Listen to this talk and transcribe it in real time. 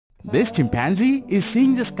This chimpanzee is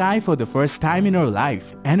seeing the sky for the first time in her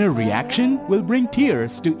life, and her reaction will bring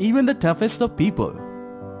tears to even the toughest of people.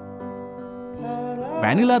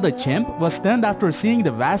 Vanilla the chimp was stunned after seeing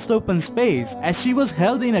the vast open space as she was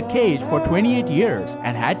held in a cage for 28 years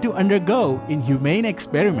and had to undergo inhumane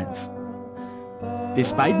experiments.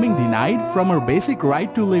 Despite being denied from her basic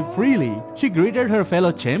right to live freely, she greeted her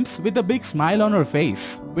fellow chimps with a big smile on her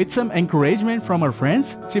face. With some encouragement from her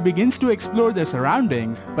friends, she begins to explore their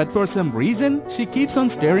surroundings, but for some reason, she keeps on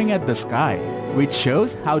staring at the sky, which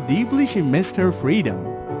shows how deeply she missed her freedom.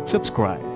 Subscribe.